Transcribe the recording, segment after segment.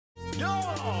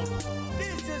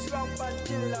This is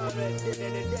Okwanjjula the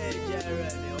danger.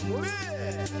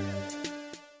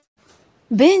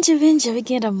 Benji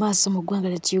bigenda maaso mu ggwanga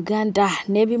lya Uganda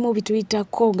n'ebimu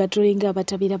bituyitako nga tulinga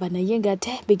abatabira banaye nga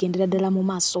ate bigendera ddala mu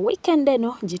maaso. Weekend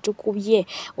eno gye tukubye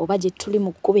oba gye tuli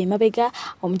mu kkuba emabega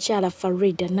omukyala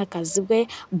Faridah Nakazibwe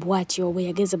bw'atyo bwe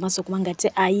yagenze maaso kubanga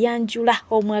ate ayanjjula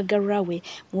omwagalwa we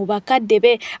mu bakadde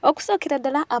be. Okusookera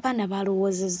ddala abaana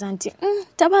balowoozezza nti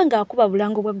tabanga akuba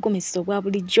bulango bwa gomesi obwa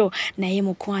bulijjo naye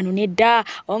mukwano nedda.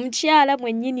 Omukyala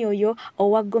mwennyini oyo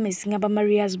owa gomesi ngamba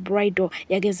Maria's Bridal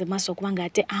yagenze maaso kubanga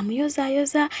ate amuyoza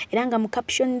era nga mu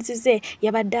captions ze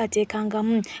yabadde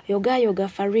ateekangamu yoga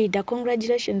Faridah,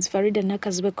 congratulations Faridah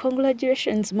Nakazibwe,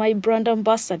 congratulations my brand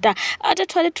ambassador. Ate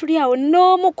twali tuli awo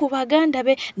n'omu ku baganda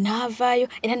be n'avaayo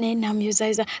era naye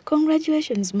namuyoza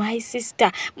congratulations my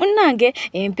sister. Munnange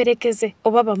emperekeze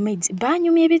oba bamaids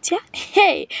banyumye bitya?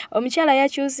 Hey, omukyala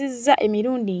yakyusizza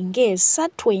emirundi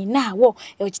ng'esatu enaawo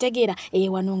okitegeera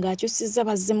wano ng'akyusizza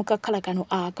bazze mu kakala kano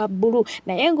akabbulu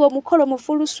naye ng'omukolo mu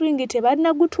full swing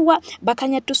banagutuwa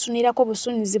bakanya tusunirako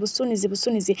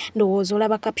busunizi ndowooza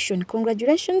olaba caption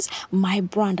congratulations my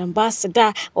brand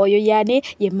ambassador. Oyo yani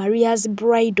ye Maria's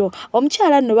Bridal.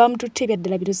 Omukyala nno bamututte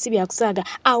byaddala birusi byakusaaga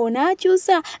awo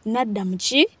n'akyusa nadda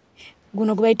muki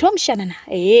guno gwaita omushanana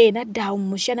nadda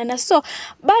omushanana. So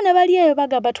baana bali eyo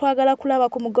bagamba twagala kulaba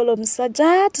ku mugolo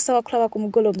omusajja tusaba kulaba ku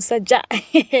mugolo omusajja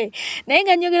naye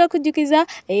nga nyogera kujjukiza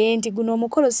nti guno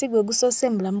omukolo si gwe gusoose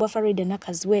mu bulamu bwa Faridah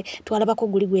Nakazibwe twalabako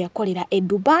guli gwe yakolera e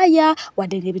Dubai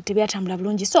wadde ng'ebintu byatambula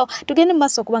bulungi. So tugende mu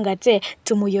maaso kubanga ate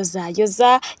tumuyoza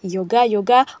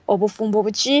yoga obufumbo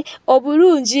buki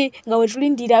obulungi nga we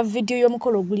tulindira video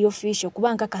y'omukolo oguli official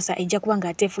kubanga kasa ejja kubanga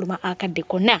ate fuluma akadde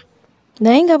konna.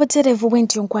 Naye nga butereevu bwe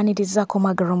nti onkwanirizaako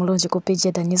omwagalwa omulungi ku page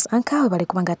ya News Anchor bali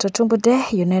kubanga tutumbudde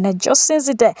yonna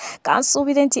gy'osinzidde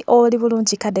kansuubire nti oli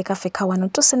bulungi kadde kaffe kawano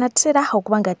tusenatera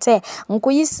okubanga te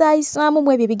nkuyisaayisaamu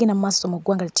mu ebyo ebigenda mu maaso mu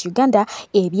ggwanga lya Uganda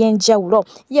eby'enjawulo.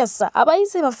 Yes,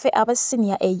 abayizi baffe aba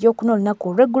senior ey'okuno olunaku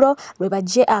olw'eggulo lwe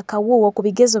bajje akawuuwo ku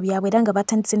bigezo byabwe era nga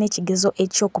batandise n'ekigezo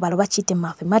eky'okubala bakiyite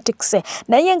mathematics.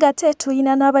 Naye ng'ate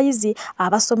tulina n'abayizi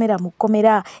abasomera mu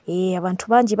kkomera abantu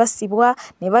bangi basibwa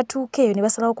ne batuuka eyo ne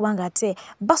basalawo kubanga ate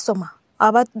basoma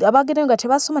abagenda nga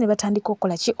tebasoma ne batandika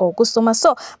okukola ki okusoma.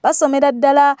 So basomera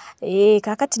ddala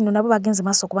kakati nno nabo bagenze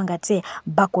maaso kubanga ate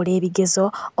bakola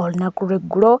ebigezo olunaku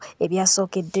lw'eggulo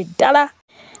ebyasookedde ddala.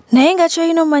 Naye nga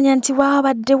kyolina omanya nti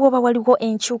waabaddewo oba waliwo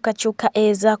enkyukakyuka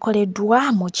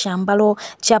ezaakoleddwa mu kyambalo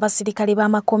ky'abasirikale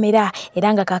b'amakomera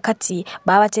era nga kakati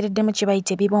baabateereddemu kye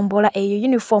bayita ebibomboola eyo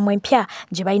uniform empya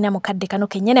gye balina mu kadde kano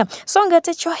kennyini. So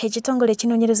ng'ate kyo ekitongole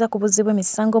ekinoonyereza ku buzzi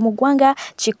bw'emisango mu ggwanga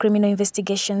ki Criminal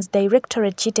Investigations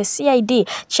Directorate kiyite CID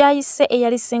kyayise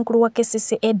eyali ssenkulu wa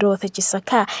KCCA Dorothy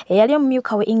Kisaka eyali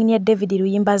omumyuka we Engineer David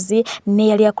Luyimbazi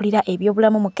n'eyali akulira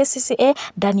ebyobulamu mu KCCA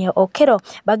Daniel Okero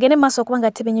bagende maaso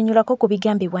kubanga tebennyonnyolako ku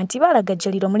bigambibwa nti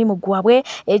balagajjalira omulimu gwabwe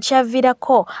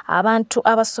ekyaviirako abantu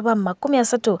abasoba mu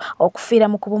 30 okufiira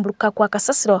mu kubumbuluka kwa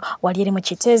kasasiro wali eri mu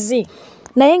Kitezi.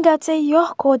 Naye ng'ate yo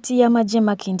kooti y'amagye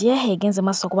Makindye egenze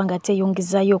maaso kubanga ate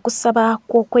eyongezaayo okusaba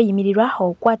kw'okweyimirirwa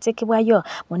okwateekebwayo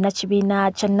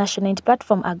munnakibiina kya National Unity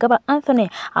Platform agaba Anthony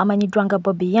amanyiddwa nga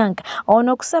Bobby Young.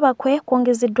 Ono okusaba kwe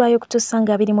kwongezeddwayo okutuusa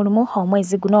nga 21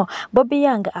 omwezi guno. Bobby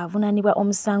Young avunaanibwa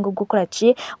omusango gw'okukola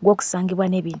ki gw'okusangibwa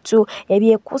n'ebintu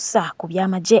ebyekuusa ku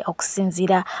by'amagye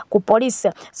okusinziira ku poliisi.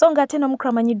 So ng'ate n'omukulu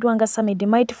amanyiddwa nga Samid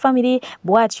Might Family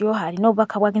bw'atyo alina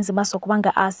obubaka bwagenze maaso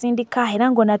kubanga asindika era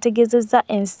ng'onaategeezezza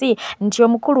ensi nti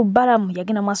omukulu bulamu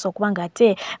yagenda maaso okubanga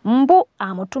ate mbu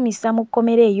amutumisa mu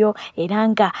kkomera eyo era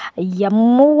nga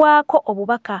yamuwaako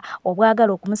obubaka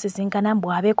obwagala okumusisinkana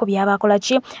bw'abeeko by'abaakola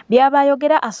ki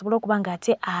by'abayogera asobole okubanga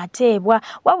ate ateebwa.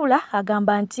 Wabula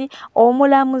agamba nti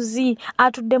omulamuzi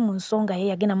atudde mu nsonga ye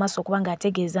yagenda maaso okubanga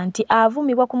ategeeza nti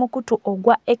avumibwa ku mukutu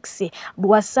ogwa X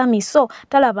lwa Sami. So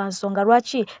talaba nsonga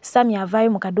lwaki Sami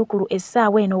avaayo mu kaduukulu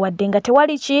essaawa eno wadde nga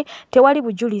tewali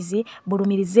bujulizi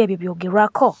bulumiriza ebyo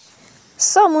byogerwako.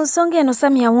 So mu nsonga eno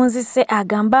Sami awunzise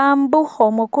agamba mbu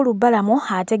omukulu bulamu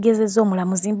ategeezezza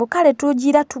omulamuzi mbu kale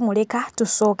tugira tumuleka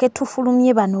tusooke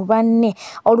tufulumye bano banne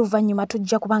oluvannyuma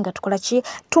tujja kubanga tukola ki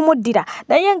tumuddira.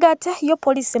 Naye ng'ate yo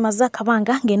poliisi emaze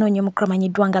akabanga ng'enoonya omukulu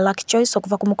amanyiddwa nga Lucky Choice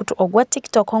okuva ku mukutu ogwa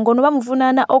TikTok ng'ono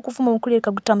bamuvunaana okuvuma omukulu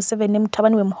Kaguta Museveni ne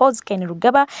mutabani we Muhoozi Ken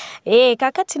Rugaba.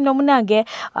 Kakati nno munange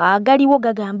galiwo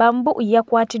gagamba mbu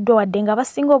yakwatiddwa wadde nga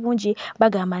abasinga obungi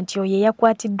bagamba nti oyo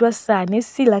yakwatiddwa saani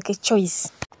si Lucky Choice.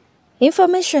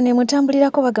 Information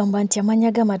emutambulirako bagamba nti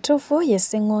amanya g'amatuufu ye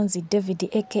Ssengonzi David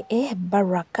aka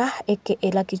Baraka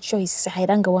aka Lucky Choice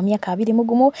era nga wa myaka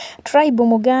 21 tribe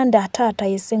Muganda taata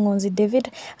ye Ssengonzi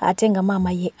David ate nga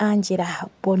maama ye Angela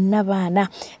bonna baana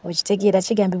okitegeera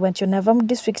kigambibwa nti onava mu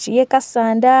district ye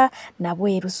Kasanda na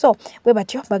Bweru so bwe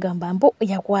batyo bagamba mbu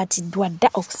yakwatiddwa dda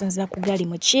okusinziira ku gali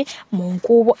muki mu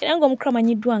nkuubo era nga omukulu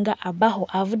amanyiddwa nga Abaho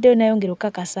avuddeyo nayongera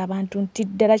okukakasa abantu nti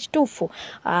ddala kituufu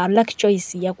Lucky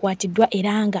Choice yakwatiddwa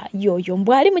eranga yoyo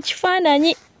mbwali mu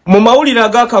kifaananyi mu mawulire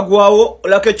agakagwawo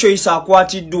Lucky Choice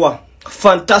akwatiddwa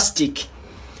fantastic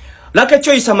Lucky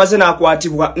Choice amaze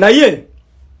n'akwatibwa naye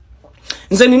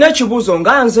nze nina ekibuuzo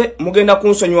nga nze mugenda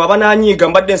kunsonyiwa abananyiiga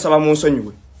mbadde nsaba mu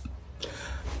nsonyiwe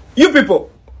you people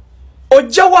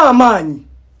ojjawo amaanyi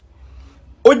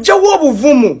ojjawo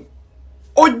obuvumu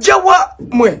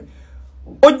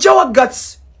ojjawa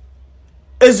guts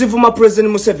ezivuma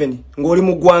President Museveni ng'oli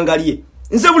mu ggwanga lye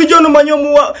nze bulijjo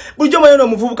manyo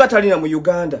omuvubuka talina mu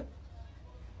Uganda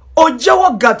ojjawa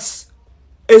guts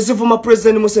ezivuma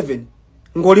President Museveni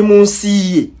ng'oli mu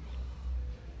nsi ye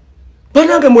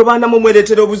banange mwe baana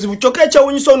mwereetera obuzibu kyokka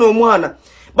ekyawunyisa n'omwana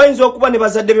bayinza okuba ne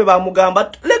bazadde be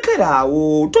bamugamba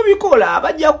lekeraawo tobikola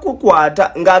bajja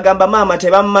kukwata ng'agamba maama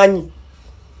tebammanyi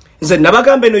nze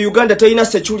nabagamba eno Uganda teyina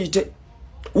security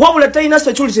wabula teyina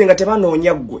security nga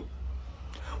tebanoonya ggwe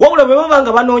wabula bwe baba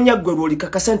nga banoonya ggwe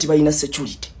lw'olikakasa nti balina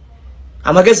security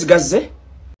amagezi gazze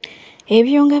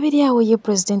Ebyonga biri awo ye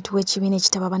president w'ekibiina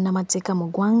ekitaba bannamateeka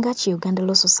mu ggwanga ki Uganda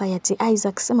Law Society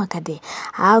Isaac Semakade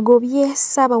agobye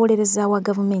ssaabawolereza wa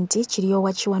gavumenti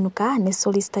Kiryowa Kiwanuka ne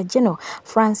Solicitor General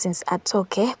Francis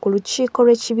Atoke ku lukiiko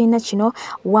lw'ekibiina kino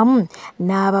wamu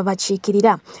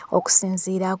n'ababakiikirira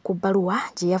okusinziira ku bbaluwa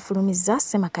gye yafulumizza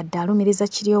Semakade alumiriza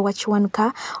Kiryowa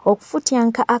Kiwanuka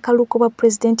okufutyanka akaluko bwa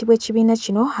pulezidenti bw'ekibiina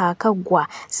kino akaggwa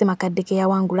Semakade ke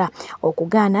yawangula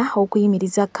okugaana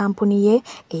okuyimiriza kampuni ye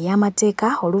ey'amateeka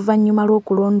oluvannyuma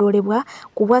lw'okulondoolebwa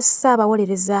ku bwa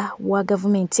ssaabawolereza wa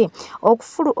gavumenti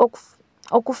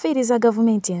okufiiriza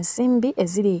gavumenti ensimbi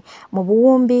eziri mu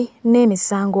buwumbi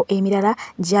n'emisango emirala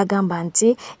gy'agamba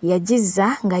nti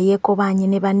yagizza nga yeekobaanye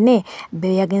ne banne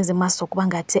be yagenze maaso okuba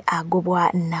ng'ate agobwa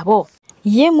nabo.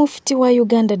 Ye mufti wa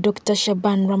Uganda Dr.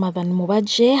 Sheebah Ramadhan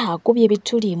Mubajje akubye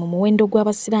ebituli mu muwendo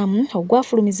gw'abasiraamu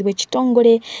ogwafulumizibwa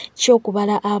ekitongole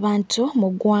ky'okubala abantu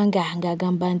mu ggwanga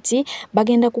ng'agamba nti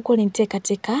bagenda kukola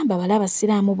enteekateeka babale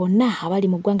abasiraamu bonna abali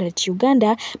mu ggwanga lya Uganda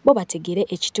bo bategere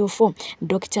ekituufu.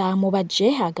 Dr.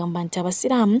 Mubajje agamba nti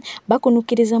abasiraamu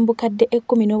bakunukkiriza mu bukadde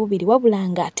 12 wabula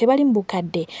nga tebali mu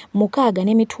bukadde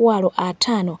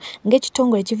 650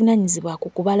 ng'ekitongole kivunaanyizibwa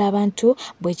ku kubala abantu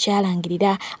bwe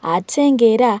kyalangirira ate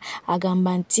ngera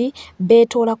agamba nti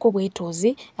beetoolako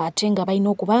bwetoozi ate nga balina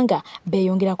okubanga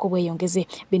beeyongerako bweyongeze.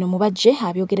 Bino Mubajje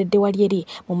abyogeredde wali eri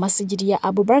mu masigiri ya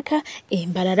Abubakar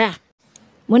Embalala.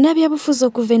 Munnabyabufuzi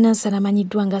okuva enansana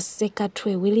amanyiddwa nga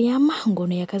Ssekatwe William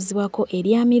ng'ono yakazibwako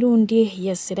erya mirundi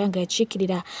yassera nga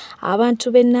yakiikirira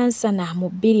abantu b'e Nansana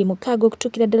mu 2006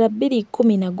 okutuukira ddala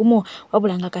 2011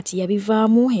 wabula nga kati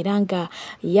yabivaamu era nga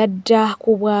yadda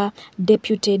ku bwa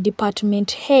Deputy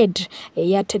Department Head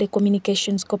eya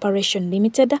Telecommunications Corporation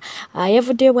Limited.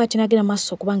 Yavuddeyo bw'ati n'agenda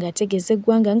maaso okuba nga yategeeza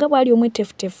eggwanga nga bw'ali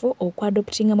omweteefuteefu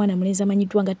okwadoptinga mwana mulenzi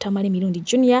amanyiddwa nga Tamale Mirundi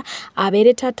Junior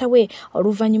abeere taata we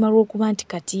oluvannyuma lw'okuba nti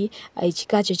kati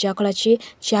ekika kye kyakola ki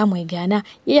kyamwegaana.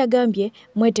 Ye yagambye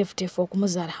mweteefuteefu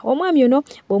okumuzaala omwami ono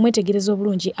bw'omwetegereza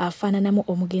obulungi afaananamu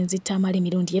omugenzi Tamale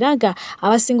Mirundi era nga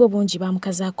abasinga obungi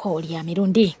bamukazaako lya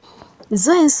mirundi.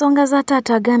 Zo ensonga za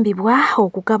taata agambibwa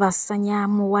okukabasanya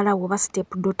muwala we oba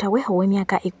stepdaughter we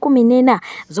ow'emyaka 14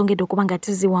 zongedde okuba nga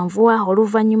teziwanvuwa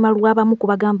oluvannyuma lw'abamu ku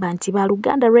bagamba nti ba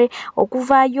Luganda lwe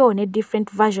okuvaayo ne different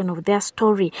version of their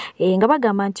story nga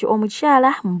bagamba nti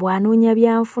omukyala mbwanoonya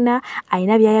byanfuna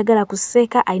alina byayagala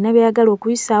kuseeka alina byayagala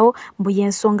okuyisaawo mbu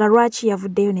y'ensonga lwaki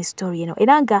yavuddeyo ne story eno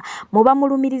era nga muba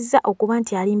mulumiriza okuba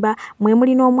nti alimba mwe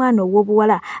mulina omwana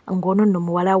ow'obuwala ng'ono nno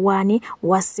muwala waani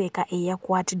wa Seeka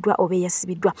eyakwatiddwa oba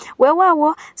yasibiddwa.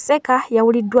 Weewaawo Seeka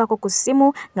yawuliddwako ku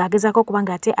ssimu ng'agezaako okuba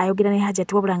nga ate ayogera ne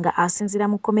Hajati wabula nga asinzira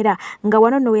mu kkomera nga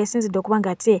wano nno we yasinzidde okuba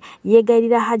nga ate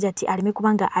yeegayirira Hajati aleme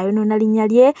kuba nga ayonoona linnya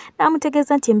lye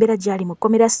n'amutegeeza nti embeera gy'ali mu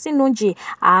kkomera si nnungi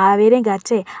abeere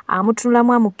ng'ate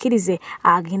amutunulamu amukkirize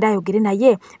agende ayogere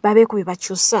naye babeeko bye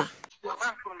bakyusa.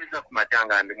 Banfulumiza ku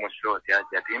matanga ndi mu shooti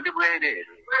Hajati ndi bwereere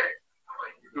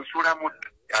nsula mu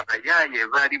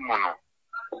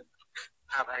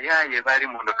abayaaye bali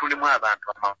muno tulimu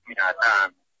abantu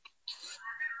 50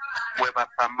 we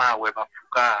bapama we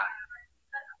bafuka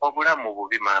obulamu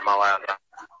bubi maama waaba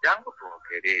jangu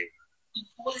twogere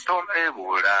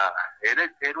Tomebula ero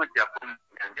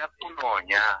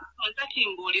jakunonya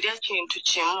ntakimbulira kintu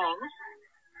kimu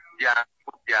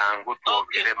jangu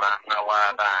twogere mama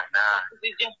w'abaana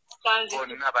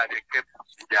bonna baleke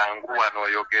jangu wano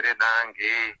oyogere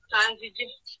nange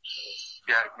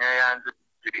nyayanze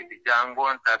jangu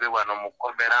onsabe wano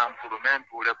mukomera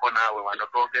mpulumentuleko naawe wano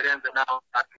twogere nze naawe.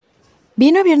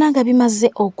 Bino byonna nga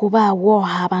bimaze okubaawo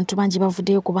abantu bangi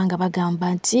bavuddeyo kubanga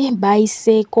bagamba nti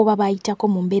bayiseeko babayitako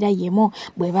mu mbeera yemu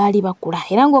bwe baali bakula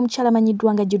era ng'omukyala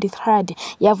amanyiddwa nga Judith Hard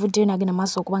yavuddeyo n'agenda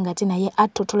maaso okubanga ate naye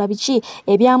attotola biki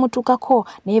ebyamutuukako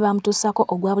naye bamutuusako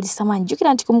ogwa buli samaanyi.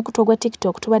 Jjukira nti ku mukutu ogwa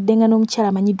TikTok tubaddenga n'omukyala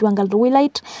amanyiddwa nga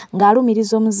Louis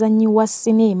ng'alumiriza omuzannyi wa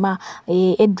sinema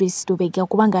Idris Lubega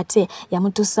kubanga ate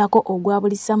yamutuusako ogwa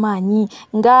buli samaanyi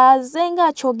ng'aze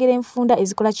ng'akyogera enfunda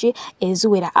ezikola ki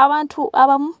eziwera. Abantu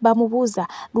abamu bamubuuza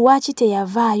lwaki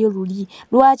teyavaayo luli,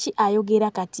 lwaki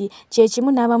ayogera kati.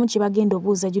 Kyekimu n'abamu kye bagenda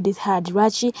obuuza Judith Hard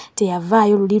lwaki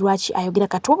teyavaayo luli, lwaki ayogera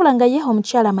kati. Wabula nga ye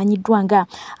omukyala amanyiddwa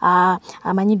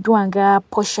nga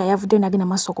Posha yavuddeyo n'agenda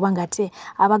maaso okubanga ate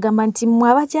abagamba nti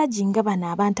mmwe abajaji nga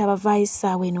bano abantu abavaayo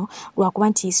essaawa eno lwakuba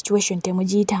nti situation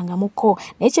temugiyitangamuko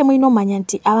naye kye mulina omanya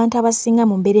nti abantu abasinga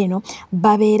mu mbeera eno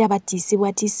babeera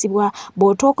batiisibwatiisibwa.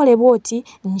 Bw'otookole bw'oti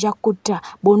nja kutta,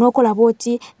 bw'onookola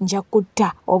bw'oti nja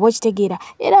kutta, oba okitegeera.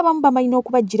 Era abamu bamalina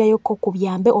okubagirayoko ku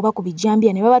byambe oba ku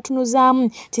bijambya ne babatunuzaamu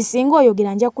ti singa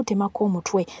oyogera nja kutemako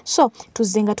omutwe. So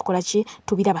tuzze nga tukola ki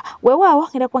tubiraba. Weewaawo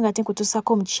ngenda kubanga ate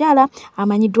nkutuusako omukyala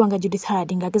amanyiddwa nga Judith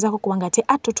Hard ng'agezaako kubanga ate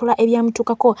attotola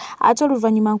ebyamutuukako. Ate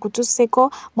oluvannyuma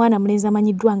nkutuuseko mwana mulenzi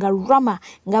amanyiddwa nga Rama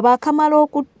nga baakamala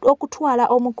okutwala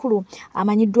omukulu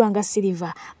amanyiddwa nga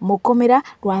Silver mu kkomera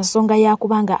lwa nsonga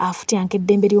yakubanga afutyanka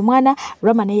eddembe ly'omwana.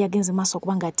 Rama naye yagenze maaso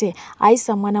okubanga ate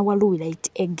ayisa mwana wa Louis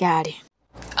eggaali.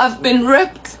 I've been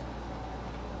raped.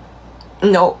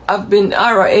 No, I've been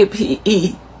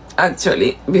RAPE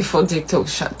actually before TikTok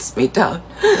shuts me down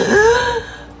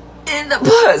in the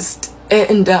past,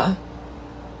 and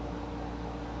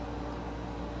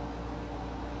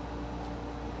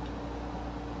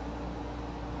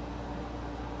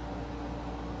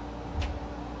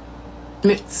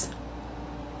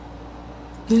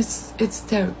it's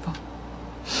terrible.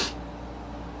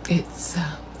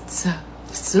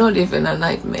 It's not even a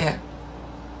nightmare.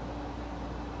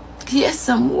 Yes,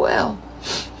 I'm well.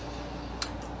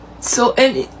 So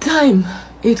anytime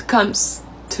it comes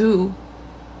to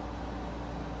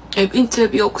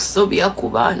interview okusobya ku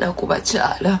baana ku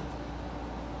bakyala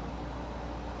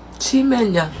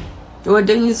kimenya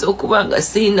wadde nyiza okuba nga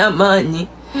sirina maanyi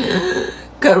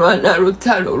kalwana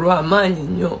lutalo lw'amaanyi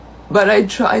nnyo, but I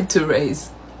tried to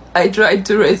raise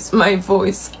my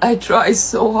voice. I try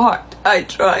so hard. I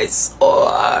try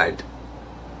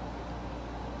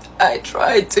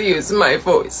to use my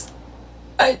voice.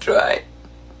 I try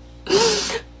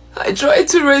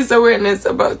to raise awareness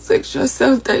about sexual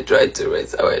assault. I try to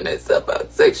raise awareness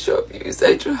about sexual abuse.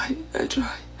 I try,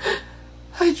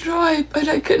 but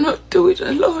I cannot do it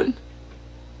alone.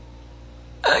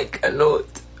 I cannot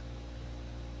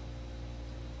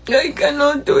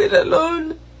do it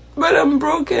alone, but I'm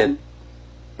broken.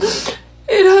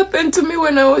 It happened to me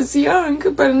when I was young,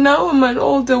 but now I'm an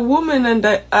older woman, and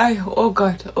I oh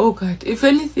God,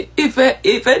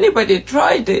 if anybody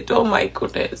tried it, oh my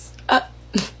goodness,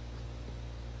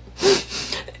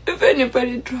 if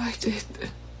anybody tried it,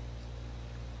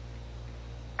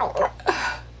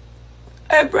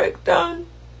 I break down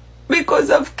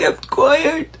because I've kept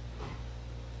quiet.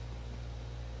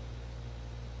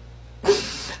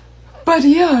 But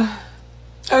yeah,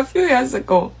 a few years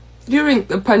ago, during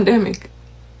the pandemic,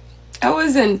 I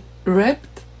wasn't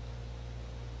raped,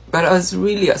 but I was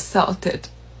really assaulted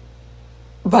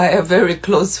by a very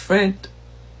close friend.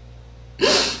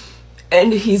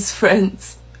 And his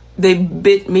friends, they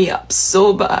beat me up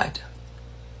so bad.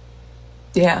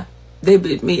 Yeah, they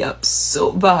beat me up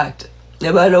so bad.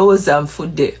 Never was on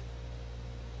food day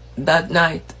that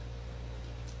night.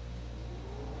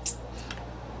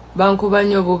 Bankuba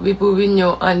nnyo bubi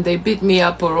nnyo, and they beat me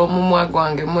up olw'omumwa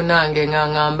gwange munange nga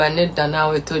ngamba nedda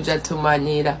naawe tojja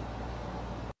tumanyira.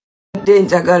 Dde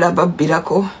njagala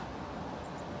babbirako.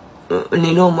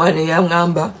 Nina omwana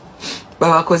eyangamba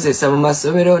babakozesa mu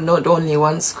masomero, not only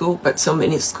one school but so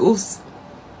many schools.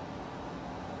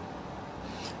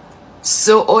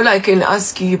 So all I can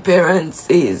ask you parents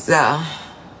is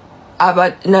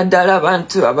naddala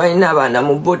abantu abalina abaana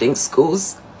mu boarding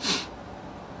schools,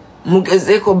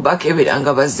 mugezeko bakebera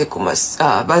nga bazze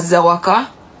bazza waka,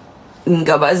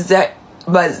 nga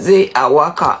bazze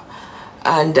awaka,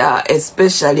 and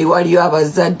especially waliyo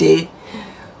abazadde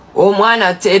omwana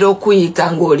atera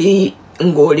okuyita ng'oli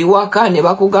ng'oli waka ne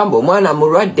bakugamba omwana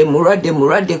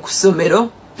mulwadde ku ssomero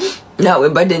naawe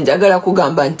mbadde njagala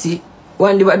kugamba nti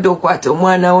wandibadde okwata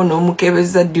omwana wo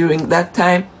n'omukebeza during that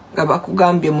time nga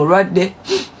bakugambye mulwadde.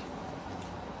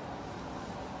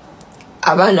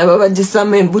 Abaana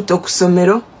babagisamu embuto ku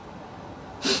ssomero,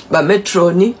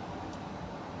 bametroni,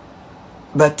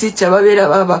 batica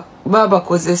babeera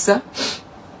babakozesa,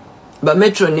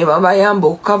 bametroni babayamba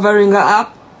okucoveringa up.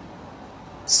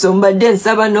 So mbadde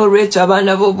nsaba n'olwekyo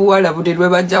abaana b'obuwala buli lwe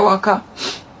bajja waka,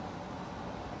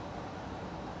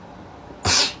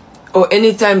 or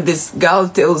anytime this girl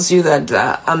tells you that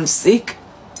I'm sick,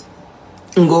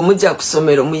 ng'omujja ku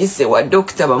ssomero muyise wa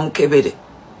dokita bamukebere.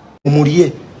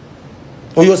 Omulye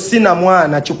oyo sina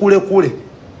mwana kikulekule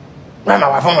mama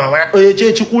wafoma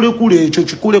ekyo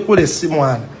kikulekule si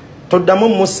mwana toddamu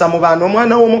mussa mu bana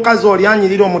omwana w'omukazi oli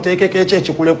anyirira omuteekeko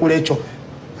ekikulekule ekyo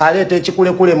aleeta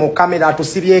ekikulekule mu kamera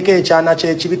atusibyeko ekyana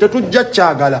kyekibi tetujja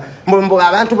kyagala mbu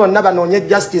abantu bonna banoonye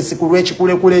justice ku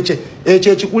lw'ekikulekule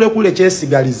ekyo ekikulekule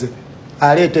kyesigalize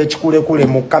aleeta ekikulekule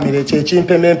mu kamera ekyo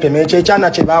ekimpemempeme ekyo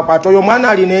ekyana kye baakwata oyo omwana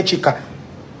alina ekika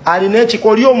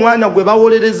oli omwana gwe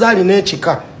bawolereza alina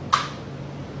ekika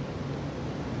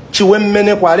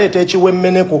chiwemmeneko aleta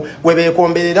ekiwemmeneko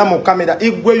webekomberera mu kamera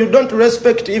igwe you don't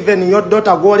respect even your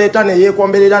daughter goleta ne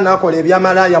yekomberera nakola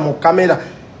ebyamalaya mu kamera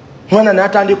mwana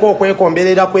natandika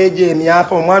okwekomberera kweje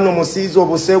emyaka omwana omusiizi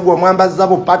obusego omwambaza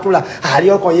bupatula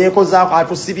alioko yekozaako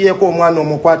atusibyeko omwana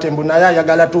omukwate mbu naye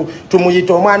ayagala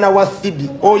tumuyita omwana wa Phoebe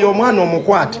oyo omwana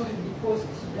omukwate.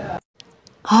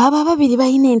 Aba babiri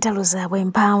balina entalo zaabwe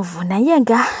empanvu naye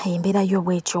nga embeera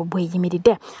y'obwekyo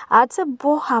bweyimiridde ate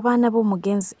bo abaana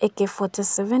b'omugenzi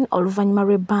AK47 oluvannyuma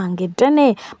lw'ebbanga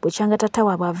eddene bukyanga taata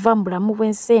waabwe ava mu bulamu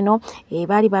bw'ensi eno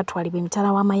baali batwalibwa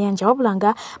emitala w'amayanja wabula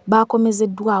nga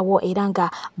baakomezeddwawo era nga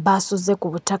baasuze ku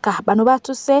butaka. Bano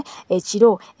baatuse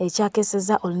ekiro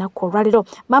ekyakeseza olunaku olwaleero.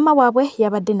 Maama waabwe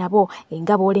yabadde nabo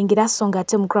nga boolengera so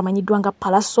ng'ate mukulu amanyiddwa nga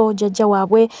Palaso, jjajja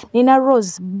waabwe Nina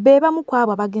Rose be bamu ku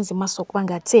abo abagenzi maaso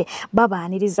okubanga ate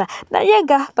babaaniriza naye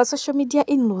nga ba social media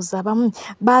in-laws abamu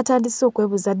batandise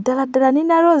okwebuuza ddala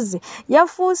Nina Rose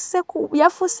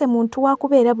yafuuse muntu wa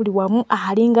kubeera buli wamu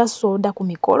alinga soda ku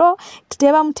mikolo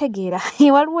tebamutegeera.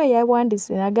 Waliwo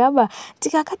eyawandise n'agamba nti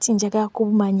kakati njagala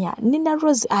kumanya Nina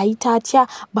Rose ayita atya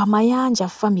bamayanja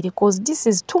family cause this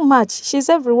is too much, she's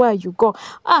everywhere you go.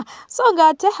 So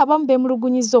ng'ate abamu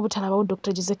beemulugunyiza obutalabawo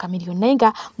Dr. Jose Chameleone naye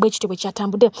nga bwekityo bwe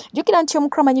kyatambudde. Jjukira nti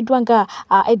omukulu amanyiddwa nga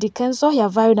Eddie Kenzo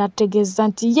yavaayo n'ategeeza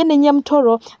nti ye ne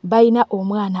Nyamutoro balina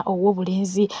omwana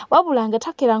ow'obulenzi wabula nga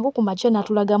takeranga ku makya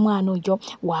n'atulaga mwana oyo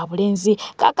wa bulenzi.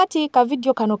 Kakati ka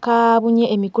vidiyo kano kabunye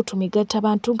emikutu migatta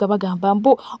abantu nga bagamba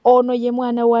mbu ono ye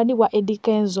mwana wani wa Eddie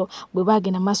Kenzo bwe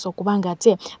bagenda maaso okubanga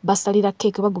ate basalira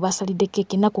keeki bagu basalidde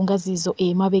keeki ennaku nga ziizo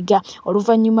emabega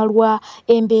oluvannyuma lwa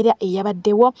embeera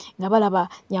eyabaddewo nga balaba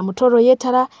Nyamutoro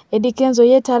yeetala Eddie Kenzo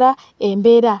yeetala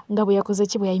embeera nga bwe yakoze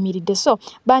ki bwe yayimiridde. So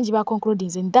bangi ba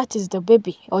concluding and that is the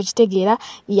baby okitegeera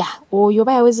oyo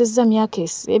bayawezezza myaka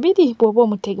ebiri bw'oba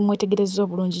omwetegereza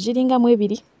obulungi giringamu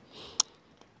ebiri.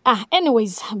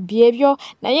 Anyways byebyo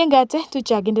naye ng'ate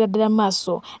tukyagendera ddala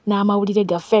maaso n'amawulire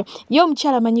gaffe. Ye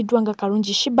omukyala amanyiddwa nga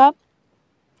Kalungi Sheebah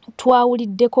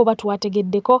twawuliddeko oba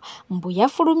twategeddeko mbu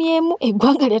yafulumyemu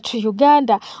eggwanga lyattu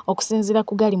Uganda okusinziira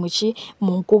ku gali mu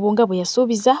nkubo nga bwe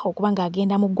yasuubiza okuba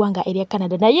ng'agenda mu ggwanga erya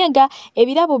Canada naye nga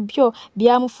ebirabo byo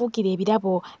byamufuukira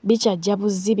ebirabo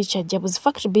bikyajjabuzi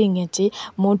fact being nti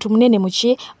muntu munene mu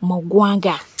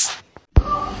ggwanga.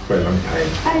 For a long time.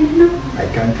 I know. I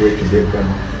can't wait to get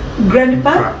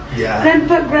Grandpa? Yeah.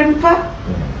 Grandpa?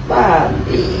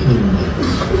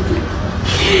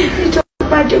 Little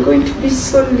Papa, you're going to be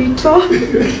so little.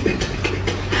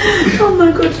 Oh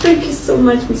my God, thank you so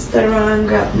much, Mr.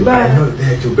 Ranga. I know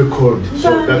that you'll be cold.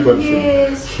 So that's what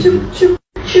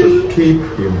should keep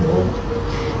him warm.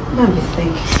 Mommy,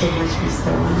 thank you so much,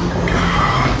 Mr. Ranga.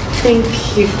 Thank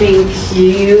you.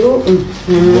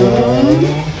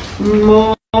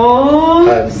 More.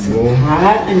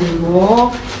 And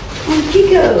more. And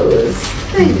giggles.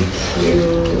 Thank you.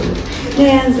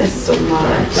 Yes, so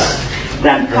much.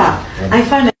 Grandpa, I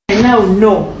finally now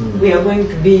know we are going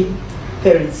to be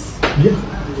parents.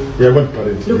 Yeah, what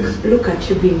parents? Look at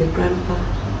you being a grandpa.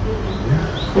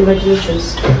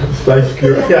 Congratulations. Thank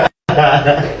you.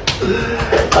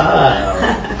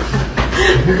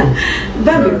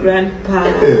 Baby grandpa.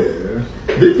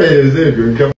 Big parents,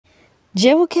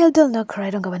 Jebukeldel no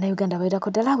kraidon gabana Uganda baida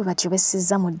kodala bwe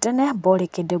batibesiza mu ddene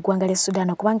bolekedde eggwanga lya Sudan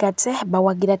okubanga ate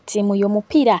bawagira ttiimu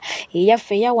y'omupiira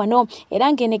eyaffe ya wano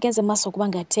era ng'enegenze maaso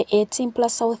okubanga ate team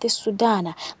plus South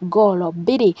Sudan goal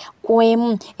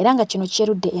 2-1 era nga kino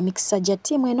kyerudde emikisa gya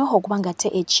ttiimu eno okubanga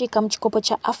ate ekiika mu kikopo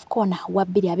kya AFCON wa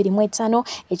 2025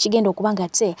 ekigenda okubanga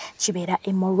ate kibeera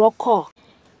e Morocco.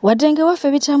 Wadenge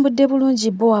waffe bitambudde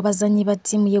bulungi bo abazanyi ba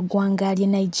ttiimu y'eggwanga lya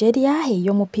Nigeria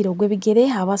ey'omupiira ogw'ebigere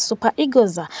aba Super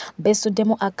Eagles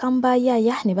beesuddemu akamba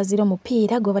yaya ne bazira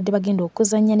omupiira gwe badde bagenda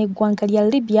okuzannya n'eggwanga lya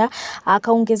Libya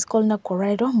akawungezi k'olunaku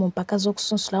olwaleero mu mpaka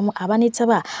z'okusunsulamu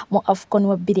abaneetaba mu AFCON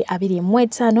wa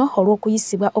 2025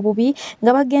 olw'okuyisibwa obubi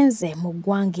nga bagenze mu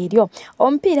ggwanga eryo.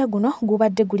 Omupiira guno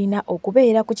gubadde gulina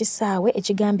okubeera ku kisaawe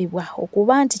ekigambibwa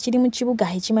okuba nti kiri mu kibuga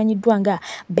ekimanyiddwa nga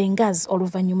Benghazi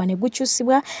oluvannyuma ne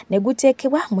gukyusibwa ne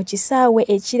guteekebwa mu kisaawe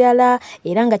ekirala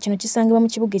era nga kino kisangibwa mu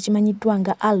kibuga ekimanyiddwa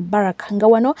nga Al Barak nga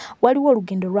wano waliwo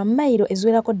olugendo lwa mayiro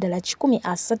eziwerako ddala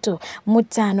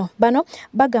 135. Bano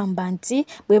bagamba nti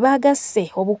bwe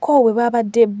baagasse obukoowe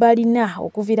babadde balina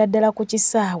okuviira ddala ku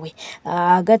kisaawe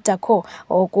agattako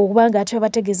okubanga ate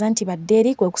bategeeza nti badde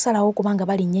eri kwe kusalawo okubanga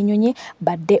balinnya ennyonyi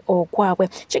badde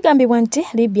okwabwe. Kigambibwa nti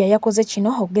Libya yakoze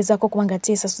kino okugezaako okubanga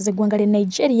ate esasuza eggwanga lya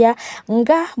Nigeria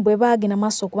nga bwe baagenda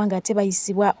maaso okubanga ate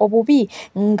bayisibwa obubi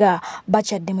nga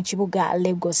bakyadde mu kibuga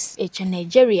Lagos ekya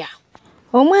Nigeria.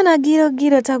 Omwana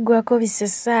giro taggwako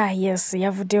bisesa yes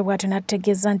yavudde bw'atyo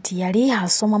n'ategeeza nti yali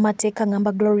asoma amateeka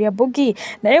ngamba Gloria Bugi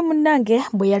naye munnange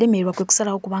bwe yalemererwa kwe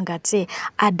kusalawo kubanga ate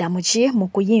adda mu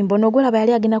kuyimba n'ogolaba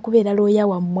yali agenda kubeera looya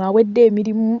wammwe awedde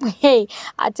emirimu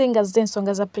ate nga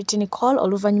z'ensonga za Pretty Nicole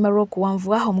oluvannyuma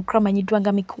lw'okuwanvuwa omukulu amanyiddwa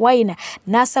nga Mick Wine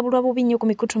n'asabulwa bubi nnyo ku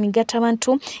mikutu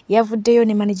migattabantu yavuddeyo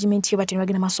ne management yo bati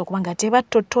bagenda maaso okubanga ate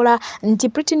battotola nti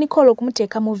Pretty Nicole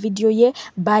okumuteeka mu vidiyo ye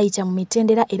baayita mu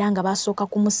mitendera era nga basooka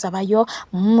kumusabayo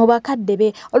mu bakadde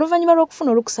be oluvannyuma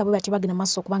lw'okufuna olukusabwe bati bagenda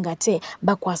maaso okubanga ate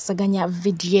bakwasaganya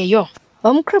vidiyo eyo.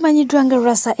 Omukulu amanyiddwa nga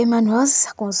Rasa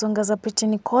Emmanuels ku nsonga za Pretty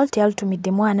Nicole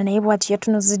teyalutumidde mwana naye bw'ati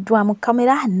yatunuziddwa mu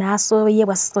kamera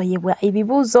n'asooyebwa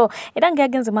ebibuuzo era nga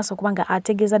yagenze maaso okubanga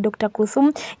ategeeza Dr.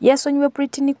 Kulthum yeesonyiwe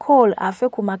Pretty Nicole afe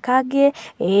ku maka ge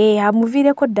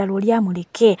amuviireko ddala oli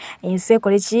amuleke ensi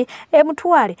ekole ki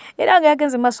emutwale era nga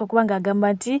yagenze maaso okubanga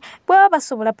agamba nti bw'aba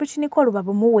basobola Pretty Nicole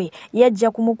babumuwe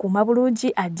yajja kumukuuma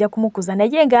bulungi ajja kumukuza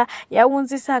naye nga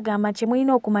yawunzisa agamba nti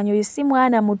mulina okumanya oyo si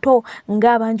mwana muto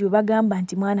ng'abangi bwe bagamba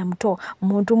nti mwana muto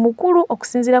muntu mukulu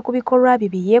okusinzira ku bikolwa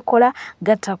bye yeekola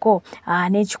gattako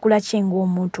n'ekikula kye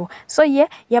ng'omuntu so ye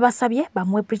yabasabye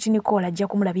bamuwe Pretty Nicole ajja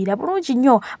kumulabirira bulungi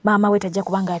nnyo maama we tajja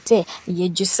kubanga ate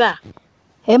yejjusa.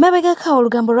 Emabegako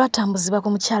olugambo lwatambuzibwa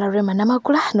ku mukyala Rema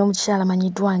Namakula n'omukyala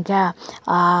amanyiddwa nga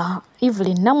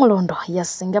Evelyn Namulondo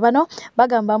yasinga bano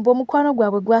bagamba mbu omukwano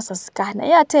gwabwe gwasasika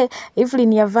naye ate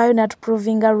Evelyn yavaayo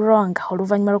n'atuprovinga wrong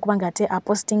oluvannyuma lw'okubanga ate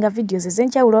apostinga videos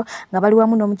ez'enjawulo nga bali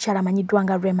wamu n'omukyala amanyiddwa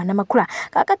nga Rema Namakula.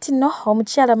 Kaakati nno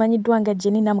omukyala amanyiddwa nga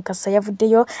Jenny Namukasa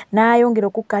yavuddeyo n'ayongera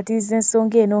okukkaatiriza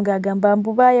ensonga eno ng'agamba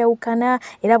mbu baayawukana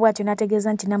era bw'atyo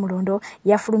n'ategeeza nti Namulondo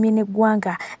yafulumye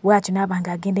n'eggwanga bw'atyo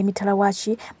n'abanga agenda emitala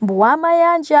waaki mbu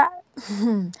w'amayanja.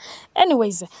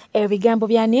 Anyways, ebigambo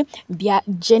byani bya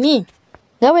Jenny.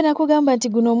 Gawe nakugamba nti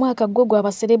guno omwaka gwo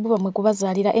gw'abaserebu bamwe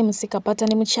kubazaalira MC Kapata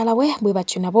ne mukyala we bwe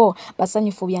batyo nabo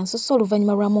basanyufu bya nsusso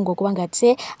oluvannyuma lwa Mungu okubanga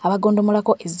ate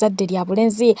abagondomolako ezzadde lya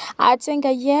bulenzi ate nga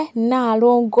ye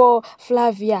Naalongo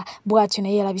Flavia bw'atyo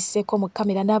naye yalabiseeko mu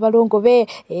kamera n'abalongo be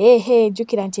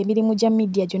jjukira nti emirimu gya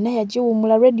media gyonna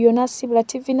yagiwummula radio n'asibula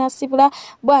TV n'asibula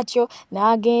bw'atyo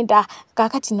n'agenda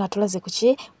kaakati nno atulaze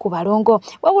ku balongo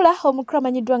wabula omukulu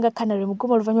amanyiddwa nga Kanale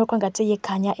Mugumu oluvannyuma lw'okubanga ate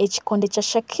yeekkaanya ekikonde kya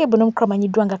Shakibu n'omukulu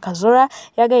amanyiddwa nga Kazora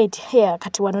yagaye nti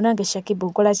kati wano nange Shakibu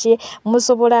nkola ki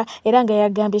musobola era nga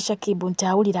yagambye Shakibu nti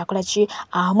awulira akola ki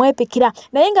amwepikira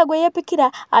naye nga gwe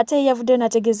yeepikira ate yavuddeyo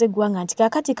n'ategeeza eggwanga nti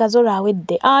kaakati Kazora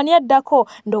awedde ani addako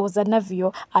ndowooza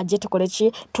Navio ajje tukole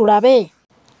ki tulabe.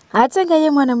 Ate nga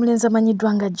ye mwana mulenzi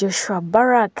amanyiddwa nga Joshua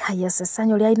Barak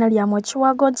yasessanyo lyalina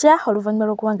lyamukiwagojja oluvannyuma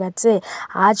lw'okubanga ate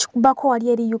akikubako wali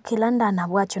eri UK London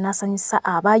bw'atyo n'asanyusa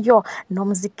abayo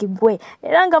n'omuziki gwe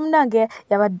era nga munange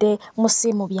yabadde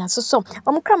musiimu bya nsusso.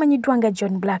 Omukulu amanyiddwa nga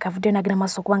John Black avuddeyo n'agenda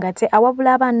maaso okubanga ate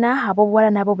awabula abaana ab'obuwala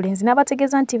n'ab'obulenzi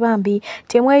n'abategeeza nti bambi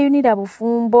temweyunira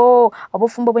bufumbo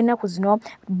bw'ennaku zino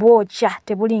bwokya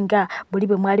tebulinga buli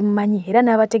bwe mwali mumanyi era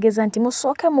n'abategeeza nti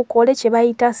musooke mukole kye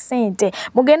bayita ssente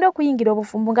mugende okuyingira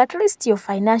obufumbo nga at least yo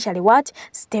financially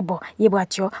stable ye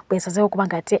bw'atyo bwesazeewo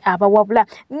okubanga ate abawabula.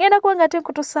 Ngenda kuba nga ate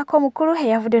nkutuusako omukulu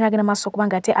eyavuddeyo n'agenda maaso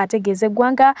okubanga ate ategeeza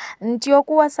eggwanga nti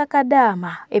okuwasa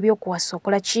kadaama ebyokuwasa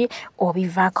okola ki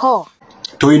obivaako.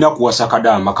 Toyina kuwasa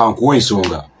kadaama kankuwa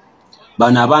ensonga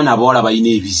bana abaana abawala balina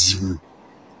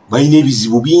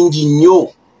ebizibu bingi nnyo.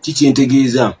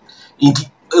 Kikyentegeeza nti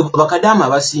bakadaama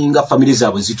abasinga famire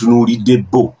zaabwe zitunuulidde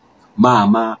bo,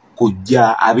 maama,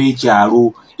 kojja,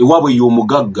 ab'ekyalo, ewaabwe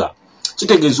y'omugagga.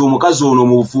 Kitegeeza omukazi ono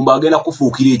mu bufumbo agenda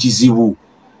kufuukira ekizibu.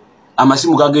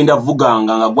 Amasimu gagenda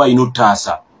vuganga nga gwalina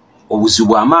ottaasa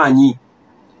obuzibu amaanyi.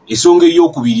 Ensonga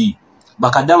ey'okubiri,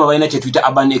 bakadaama balina kye tuyita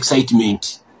urban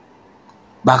excitement.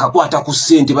 Bakakwata ku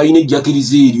ssente, balina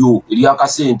ejjakiriza eryo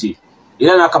ery'akasente.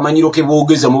 Era n'akamanyiro ke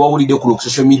boogeza mubawulidde kuno ku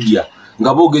social media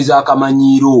nga boogeza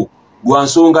akamanyiiro lwa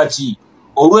nsonga ki?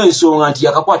 Olw'ensonga nti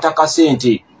yakakwata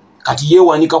akasente kati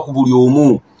yeewanika ku buli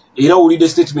omu. Era owulidde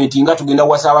statement nga tugenda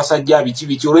wasa abasajja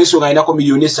biki olw'ensonga alinako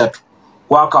miliyoni 3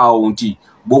 ku akawunti.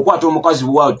 Bw'okwata omukazi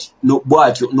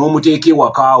bw'atyo n'omuteeka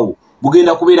ewakaawo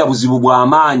bugenda kubeera buzibu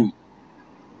bw'amaanyi,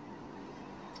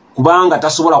 kubanga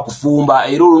tasobola kufumba.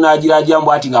 Era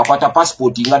olunaagirajambu ati ng'akwata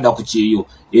passport ng'adda ku kyeyo.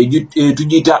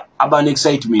 Tugiyita urban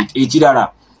excitement.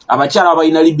 Ekirala, abakyala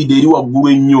balina libido eri waggulu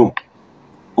ennyo.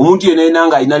 Omuntu yenna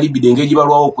ng'alina libido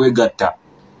ng'egibalwawo okwegatta.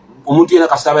 Omuntu yenna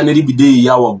kasita aba ne libido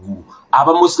eya waggulu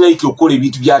aba most okukola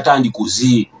ebintu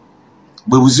by'atandikoze.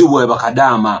 Bwe buzibu bwe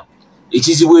bakadaama.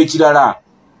 Ekizibu ekirala,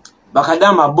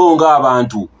 bakadaama bo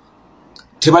ng'abantu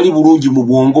tebali bulungi mu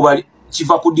bwongo, bali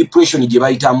kiva ku depression gye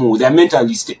bayitamu. They are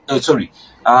mentally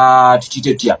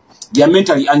they are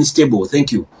mentally unstable.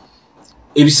 Thank you.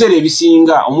 Ebiseera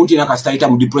ebisinga omuntu yenna kasita ayita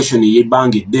mu depression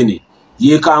ey'ebbanga eddene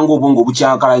yeekanga obwongo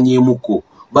bukyankalanyeemukko.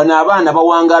 Bano abaana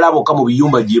bawangaala bokka mu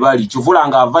biyumba gye bali. Kivula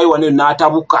ng'avaayo wano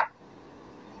n'atabuka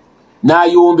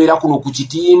n'ayombera kuno ku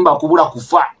kitimba kubula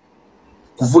kufa.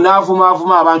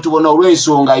 Kuvunaavuma abantu bonna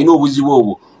olw'ensonga alina obuzibu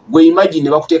obwo. Gwe imagine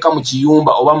bakuteeka mu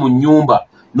kiyumba oba mu nnyumba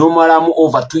n'omalamu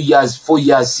over 2 years, 4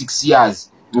 years, 6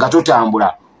 years nga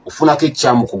totambula, ofunako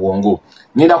ekyamu ku bwongo.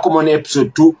 Ngenda kumona episode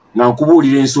 2 nga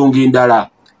nkubuulira ensonga endala.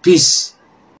 Peace.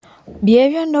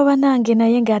 Byebyo nno banange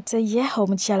naye ng'ate ye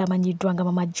omukyala amanyiddwa nga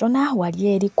Mama Jona wali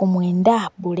eri ku 9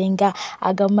 Bulenga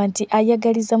agamba nti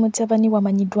ayagaliza mutabani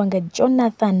wamanyiddwa nga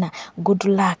Jonathan good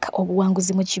luck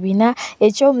obuwanguzi mu kibiina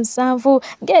ekyomusanvu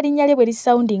ng'erinnya lye bwe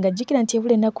lisawundi nga jjukira nti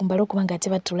ebula ennaku mbala okubanga ate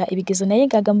batula ebigezo, naye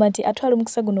ng'agamba nti atwala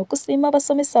omukisa guno okusiima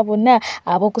abasomesa bonna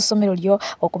ab'okusomero lyo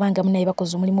okubanga munaye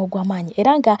bakoze omulimu ogw'amaanyi,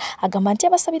 era nga agamba nti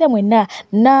abasabira mwenna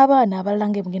n'abaana abalala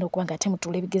ng'emugenda okubanga ate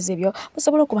mutuula ebigezo ebyo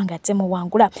musobola okubanga ate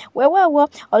muwangula. Weewaawo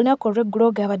olunaku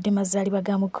olw'eggulo gabadde mazaalibwa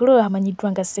ga mukulu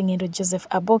amanyiddwa nga Ssengendo Joseph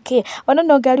Aboke. Ono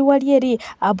nno gali wali eri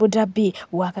Abu Dhabi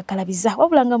wakakalabiza,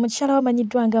 wabula nga mukyala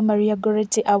wamanyiddwa nga Maria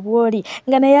Goretti Abwoli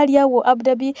nga naye ali awo Abu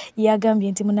Dhabi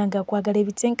yagambye nti munanga akwagala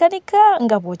ebitenkanika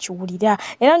nga bw'okiwulira,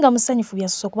 era nga musanyufu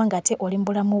byasosa okubanga ate oli mu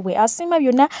bulamu bwe, asiima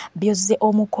byonna byozze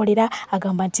omukolera.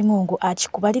 Agamba nti Mungu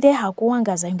akikubalire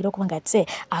akuwangaaza ayongere okubanga ate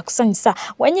akusanyusa.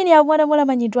 Wennyini amwana muwala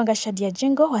amanyiddwa nga Shadia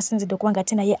Jingo wasinzidde okubanga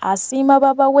ate naye asiima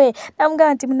baba we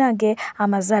namugamba nti munange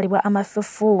amazaalibwa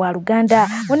amafufu wa Luganda,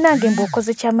 munange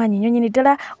mbw'okoze kyamaanyi nnyo nnyini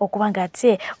ddala okubanga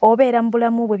ate obeera mu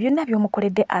bulamu bwe, byonna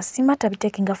by'omukoledde asiima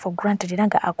tabiteekenga for granted, era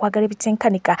nga akwagala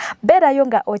ebitenkanika. Beerayo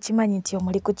nga okimanyi nti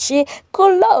omuli ku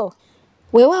kikulo.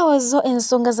 Weewaawo zo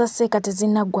ensonga za seeka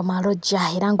tezinnaggwa malojja,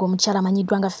 era ng'omukyala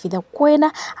amanyiddwa nga Faridah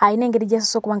Kwena alina engeri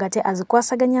gy'asoose okubanga ate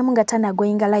azikwasaganyamu nga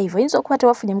tanagoyinga live. Oyinza okuba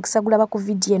tewafunye mukisa gulaba ku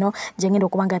vidiyo eno gye ngenda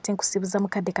okubanga ate nkusibuza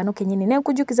mukadde kano kennyini, ne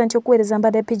nkujjukiza nti okuweereza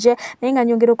mbadde PJ, naye nga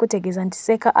nyongera okutegeeza nti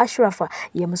Seeka Ashrafa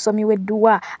ye musomi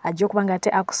w'edduwa ajja okubanga ate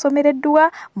akusomera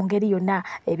edduwa mu ngeri yonna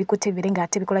ebikutte bibere nga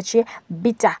ate bikola ki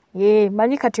bita.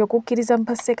 Manyi kati okukkiriza mu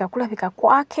Paseeka kulabika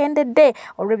kwakendedde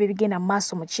olw'ebyo bigenda mu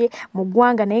maaso mu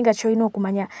ggwanga, naye nga ky'olina okumanya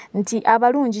nti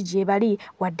abalungi gye bali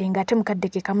wadde nga ate mukadde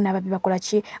ke kamu n'ababi bakola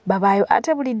ki babaayo,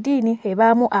 ate buli ddiini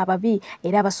ebaamu ababi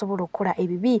era abasobola okukola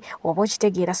ebibi oba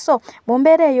okitegeera. So mu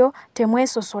mbeera eyo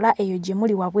temwesosola eyo gye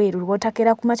muli wabweru.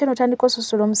 Bw'otakeera ku makya n'otandika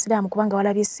ososola omusiraamu kubanga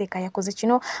walabye Seeka yakoze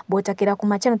kino, bw'otakeera ku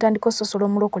makya n'otandika ososola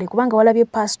omulokole kubanga walabye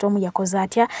pasito omu yakoze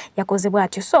atya, yakoze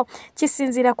bw'atyo. So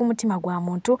kisinziira ku mutima gwa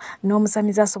muntu,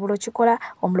 n'omusamizi asobola okikola,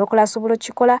 omulokole asobola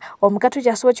okikola,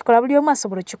 omukatujju asobola okikola, buli omu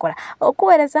asobola okikola.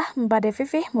 Okuweereza mbadde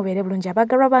Fifi, mubeere bulungi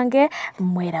abagalwa bange,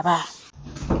 mweraba.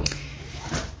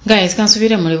 Guys,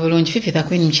 kansubire muli bulungi. Fifi the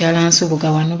Queen mukyala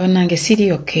nsubuga wano bannange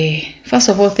siri okay. First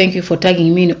of all, thank you for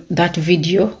tagging me in that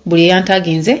video. Buli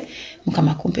yantaginze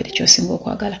mukama kumpere kyosinga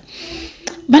okwagala.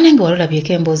 Bannange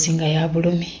walolabyeko emboozi nga ya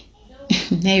bulumi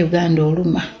ne Uganda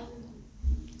oluma.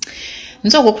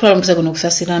 Nsobola okutwala omukisa guno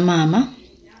okusasira maama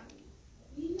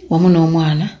wamu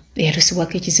n'omwana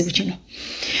eyatusibwako ekizibu kino.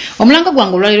 Omulanga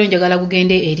gwange olwaliro njagala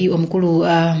gugende eri omukulu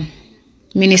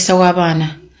minisita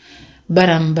w'abaana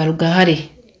Balamu Balugahare.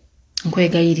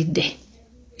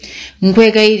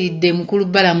 Nkwegayiridde mukulu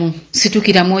Balamu,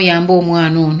 situkiramu oyamba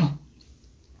omwana ono.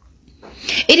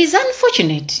 It is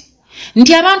unfortunate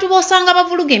nti abantu bosanga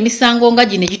bavuluga emisango nga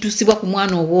gino egitusibwa ku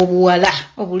mwana ow'obuwala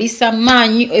obulisa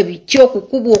maanyi ebikyo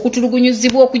okukubwa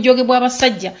okutulugunyuzibwa okujogebwa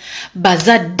abasajja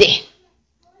bazadde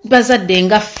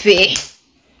nga ffe.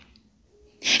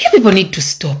 You people need to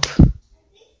stop.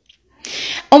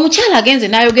 Omukyala agenze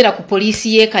n'ayogera ku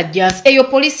poliisi y'e Kajjansi. Eyo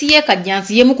poliisi y'e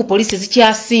Kajjansi yemu ku poliisi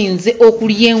ezikyasinze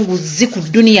okulya enguzi ku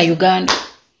duniya Uganda.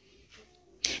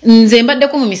 Nze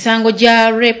mbaddeko mu misango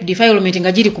gya rape defilement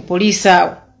nga giri ku poliisi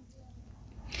awo.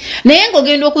 Naye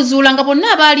ng'ogenda okuzuula nga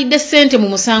bonna abaalidde ssente mu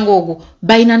musango ogwo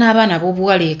balina n'abaana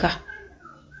b'obuwala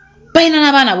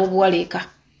eka.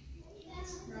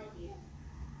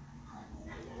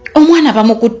 Omwana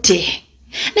bamukutte.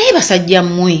 Naye basajja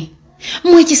mmwe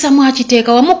ekisa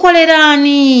mwakiteeka wa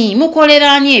mukoleraani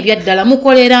ebyaddala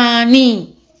mukoleraani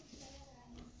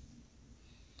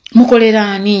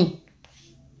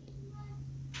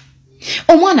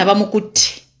omwana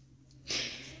bamukutte.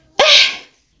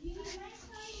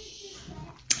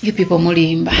 You people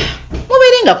mulimba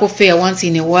muberenga ko fair once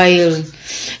in a while.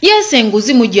 Yes,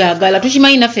 enguzi mujagala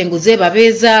tukimanyi naffe enguzi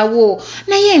babeezaawo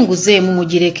naye enguzi emu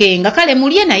mugirekenga kale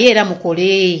mulye naye era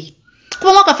mukole.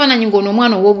 Kuba mwakafaananyi ng'ono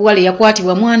omwana ow'obuwala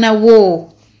yakwatibwa mwana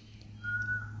wo.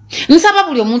 Nsaba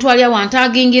buli omuntu ali awo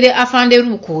antagingire afande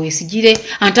Ruko esigire,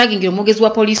 antagingire omwogezi wa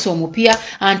poliisi omupya,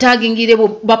 antagingire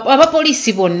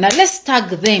abapoliisi bonna. Let's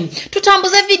tag them.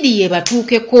 Tutambuze vidiyo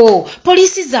ebatuukeko.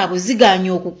 Poliisi zaabwe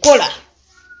ziganye okukola.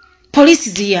 Poliisi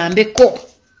ziyambeko.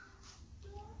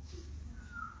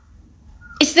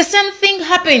 It's the same thing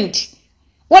happened.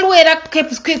 Waliwo era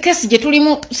kesi gye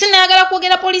tulimu sinayagala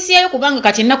kwogera poliisi yayo kubanga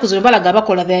kati ennaku zino balaga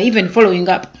bakola they are even following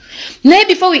up. Naye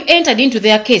before we entered into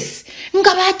their case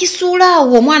nga bakisuula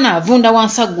awo omwana avunda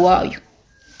wansi aggwayo.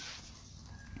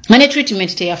 Mane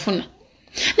treatment teyafuna.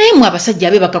 Naye mwe abasajja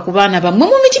abebaka ku baana bammwe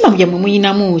mu mitima gyammwe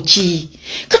muyinamu ki?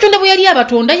 Katonda bwe yali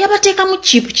abatonda yabateeka mu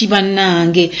chipu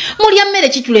kibannange. Mulya mmere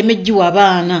kitulemejjiwa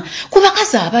abaana. Ku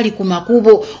bakazi abali ku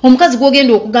makubo omukazi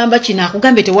gwogenda okugamba kino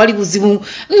akugambe tewali buzibu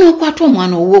n'okwata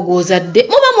omwana owuwo gw'ozadde.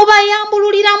 Muba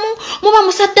mubayambululiramu, muba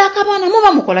musaddaaka abaana,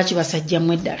 muba mukola ki basajja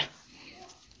mmwe ddala?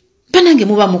 Bannange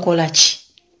muba mukola ki?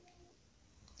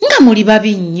 Nga muli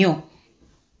babi nnyo.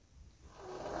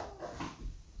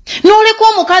 Noleka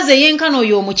omukazi eyenkana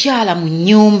oyo omukyala mu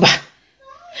nnyumba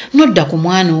nodda ku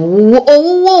mwana owuwo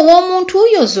ow'omuntu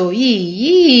oyo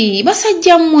zoyi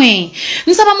basajja mmwe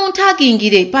nsaba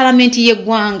muntagingire palamenti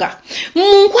y'eggwanga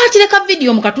munkwatire ka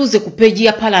vidiyo mukatuuze ku peegi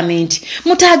ya palamenti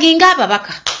mutaginga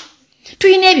ababaka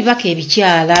tuyina ebibaka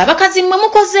ebikyala abakazi mmwe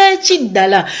mukoze ki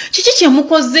ddala kiki kye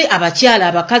mukoze abakyala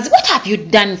abakazi what have you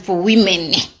done for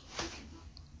women?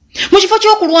 Mukifo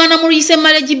ky'okulwana muliyise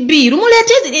marriage bill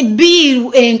muleete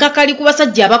ebbiiru enkakali ku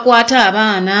basajja abakwata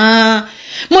abaana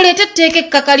muleete etteeka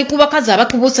ekkakali ku bakazi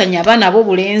abakubusanya abaana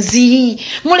ab'obulenzi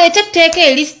muleete etteeka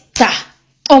elisita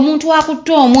omuntu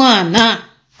akutta omwana.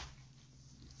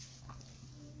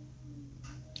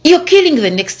 You're killing the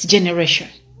next generation.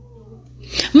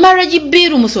 Marriage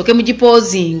bill musooke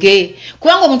mugipozinge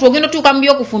kubanga omuntu ogenda otuuka mu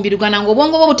by'okufumbirugana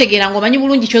ng'obwongo bwo butegeera ng'omanyi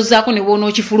bulungi ky'ozzaako ne bw'ona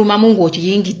okifulumamu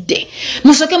ng'okiyingidde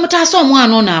musooke mutaase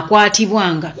omwana ono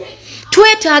akwatibwanga.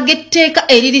 Twetaaga etteeka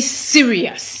eriri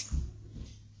serious.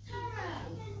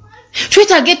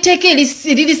 Twetaaga etteeka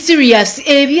eriri serious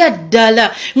ebya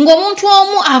ddala ng'omuntu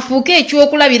omu afuuke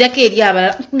ekyokulabirako eri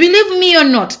abalala. Believe me or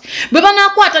not, bwe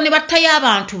banaakwata ne battayo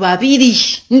abantu babiri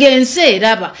ng'ensi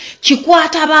eraba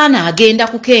kikwata abaana agenda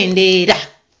kukendeera.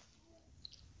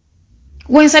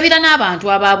 Wensabira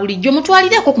n'abantu aba bulijjo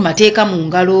mutwalireko ku mateeka mu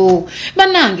ngalo.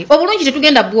 Bannange obulungi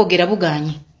tetugenda bwogera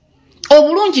bugaanyi.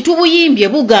 Obulungi tubuyimbye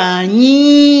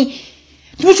bugaanyi.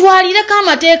 Tutwalireko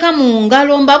amateeka mu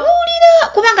ngalo mbabuulira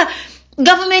kubanga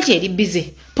gavumenti eri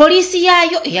bize. Poliisi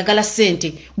yaayo eyagala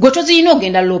ssente. Gwe tozirina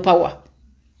ogenda low power.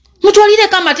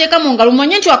 Mutwalireko amateeka mu ngalo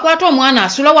mumanye nti akwata omwana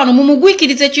asula wano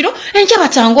mumugwikirize kiro enkya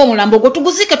batanga omulambo ogwo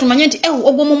tuguzike tumanye nti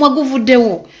ogwo mumwa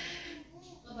guvuddewo.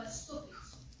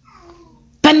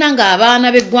 Bannanga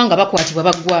abaana b'eggwanga bakwatibwa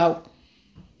baggwawo.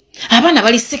 Abaana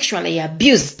bali sexually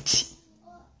abused.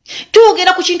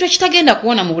 Tuogera ku kintu ekitagenda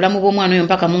kuwona mu bulamu bw'omwana oyo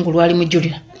mpaka Mungu lwali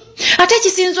mujjulira. Ate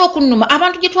ekisinza okunnuma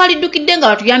abantu gye twaliddukidde nga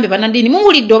batuyambe bannaddiini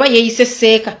muwulidde oba yeeyise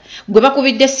seeka gwe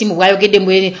bakubidde essimu bw'ayogedde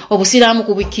mbwene obusiraamu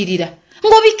kubikkirira.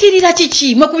 Ng'obikkirira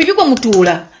kiki? Mwe ku bibikwe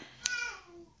mutuula.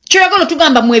 Kyoyagala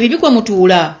tugamba mwe ebibikwe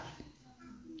mutuula.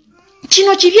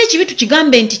 Kino kibi ekibi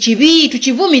tukigambe nti kibi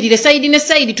tukivumirire sayidi ne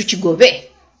sayidi tukigobe.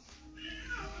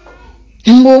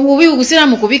 Mbubi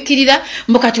ubusiramu kubikkirira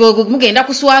mbukati mugenda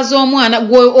kuswaza omwana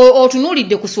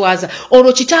otunulidde kuswaza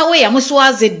olwo kitaawe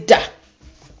yamuswaza edda.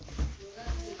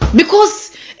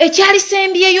 Because ekyali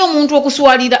sembyeyo omuntu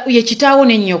okuswalira ye kitaawo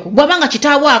n'ennyoko bw'abanga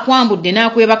kitaawo akwambudde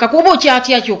n'akwebaka kuba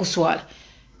okyatya ki okuswala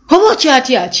oba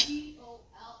okyatya ki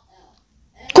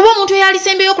kuba omuntu eyali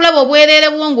sembyeyo okulaba obwereere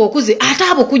bwongo okuze ate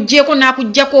abo kujjeeko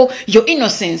n'akuggyako yo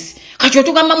innocence kati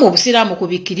otugambamu obusiraamu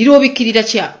kubikkirira obikkirira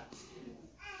kya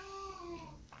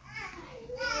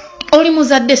oli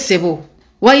muzadde ssebo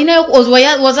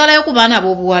wazaalayo ku baana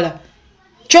ab'obuwala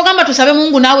kyogamba tusabe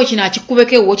Mungu naawe kino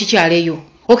akikubeko ewo kikyaleyo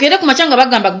okende ku macanga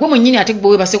bagamba gwe mwennyini ate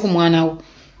gwe webase ku mwana wo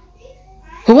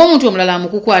oba omuntu omulala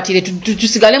amukukwatire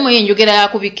tusigalemu enjogera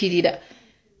yakubikkirira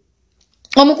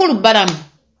omukulu balamu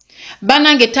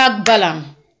banange tag balamu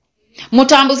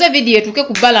mutambuze video etuke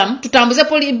ku balamu tutambuze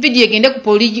video egende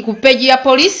ku page ya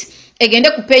police egende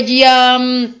ku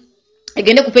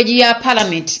page ya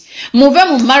parliament muve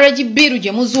mu marriage bill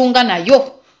gye muzunga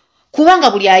nayo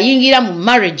kubanga buli ayingira mu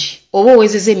marriage oba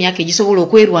owezeze emyaka egisobola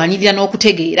okwerwanirira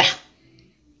n'okutegeera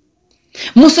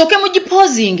musoke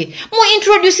mugipozinge mu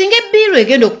introducing ebiru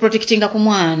egenda okuprotectinga ku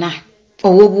mwana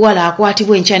ow'obuwala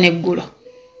akwatibwa enkya n'eggulo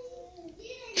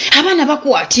abaana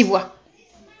bakwatibwa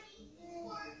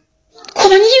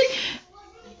kumanyi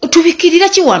tubikkirira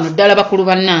ki wano ddala bakulu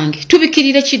bannange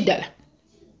tubikkirire ki ddala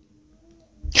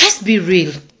let's be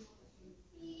real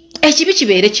ekibi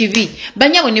kibeere kibi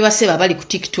banyabo ne baseba bali ku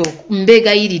TikTok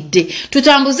mbegayiridde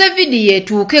tutambuze video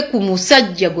etuuke ku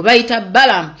musajja gwe bayita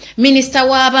Balamu minisita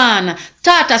w'abaana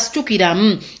taata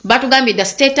situkiramu batugambye da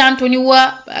State Anthony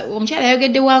wa omukyala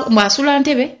yayogedde wa mwasula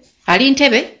ntebe ali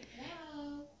ntebe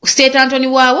State Anthony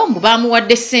waawo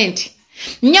bamuwadde ssente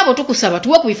nyabo tukusaba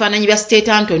tuwe ku bifaananyi bya State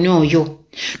Anthony oyo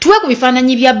tuwe ku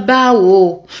bifaananyi bya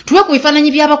bbaawo tuwe ku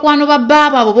bifaananyi by'abakwano ba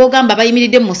bbaaba abo boogamba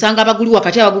bayimiridde mu musanga abaguli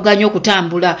wakati abaguganya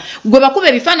okutambula gwe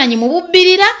bakuba ebifaananyi mu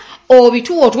bubbirira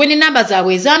obituwa otuwe n'enamba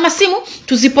zaabwe ez'amasimu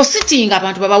tuzipositinga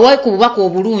abantu babawe ku bubaka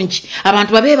obulungi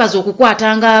abantu babeebaze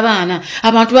okukwatanga abaana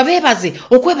abantu babeebaze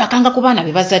okwebakanga ku baana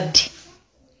be bazadde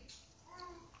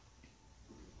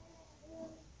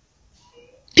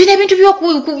bino ebintu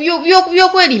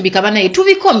byokwerimbika banaye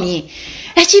tubikomye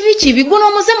ekibi kibi guno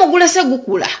omuzemo gulese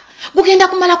gukula gugenda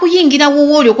kumala kuyingira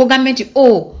wowooli okugamba nti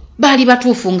baali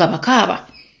batuufu nga bakaaba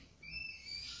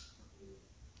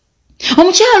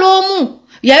omukyalo omu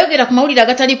yayogera ku mawulire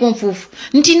agataliko nfuufu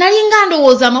nti nalinga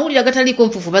ndowooza amawulire agataliko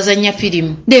nfuufu bazanya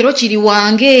firimu leero kiri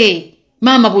wange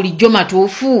maama bulijjo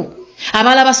matuufu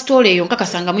abalaba sitole eyo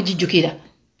nkakasanga mugijjukira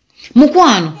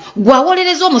mukwano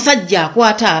gwawolereza omusajja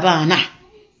akwata abaana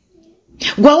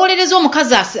gwawolereza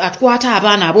omukazi atkwata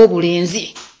abaana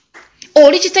ab'obulenzi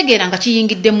oli kitegeera nga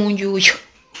kiyingidde mu njuyo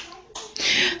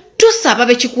tusaba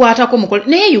bekikwatako mukole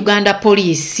naye Uganda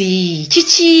poliisi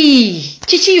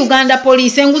kiki Uganda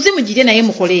poliisi enguzi mugire naye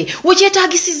mukole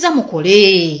wekyetaagisizza mukole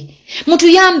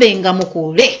mutuyambenga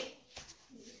mukole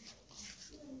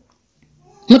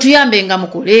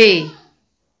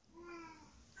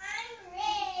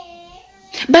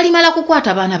balimala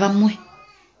kukwata abaana bammwe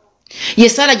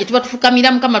yesala gye tuba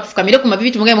tufukamira mukama tufukamire ku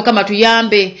mabibi tumugaye mukama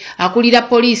tuyambe akulira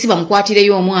poliisi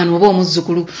bamukwatireyo omwana oba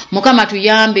omuzzukulu mukama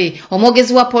tuyambe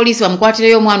omwogezi wa poliisi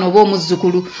bamukwatireyo omwana oba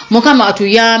omuzzukulu mukama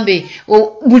tuyambe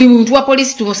buli muntu wa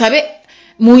poliisi tumusabe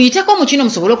muyiteko mu kino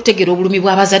musobole okutegeera obulumi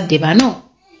bw'abazadde bano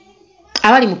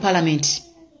abali mu palamenti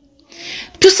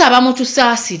tusaba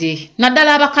mutusaasire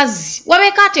naddala abakazi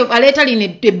wabeeka ate aleeta lino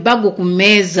ebbago ku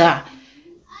mmeeza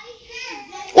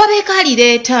wabeeka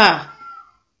alireeta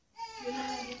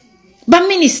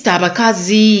baminisita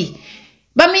abakazi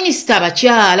baminisita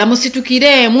abakyala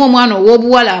musitukiremu omwana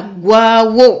ow'obuwala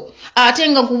aggwawo ate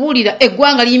nga kubuulira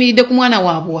eggwanga liyimiridde ku mwana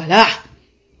wa buwala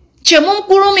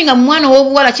kyemuguluminga mu mwana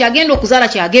ow'obuwala kyagenda okuzaala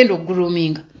kyagenda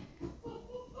okuguluminga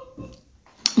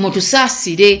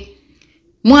mutusaasire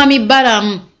mwami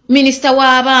Balamu minisita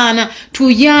w'abaana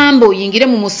tuyambe oyingire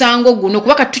mu musango guno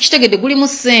kuba kati tukitegedde gulimu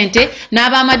ssente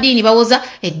n'ab'amadiini bawoza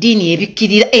eddiini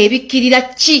ebikkirira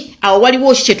ki awo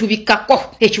waliwo ki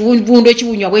kyetubikkako ekiwundu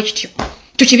ekiwunywa bwe kityo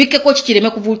tukibikkeko kikireme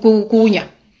kuwunya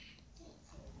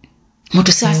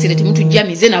mutusaasire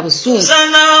temutujjamize na busungu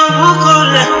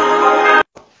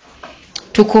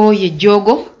tukooye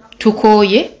Jogo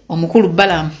tukooye omukulu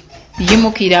Balamu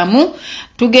yimukiramu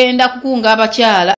tugenda kukunga abakyala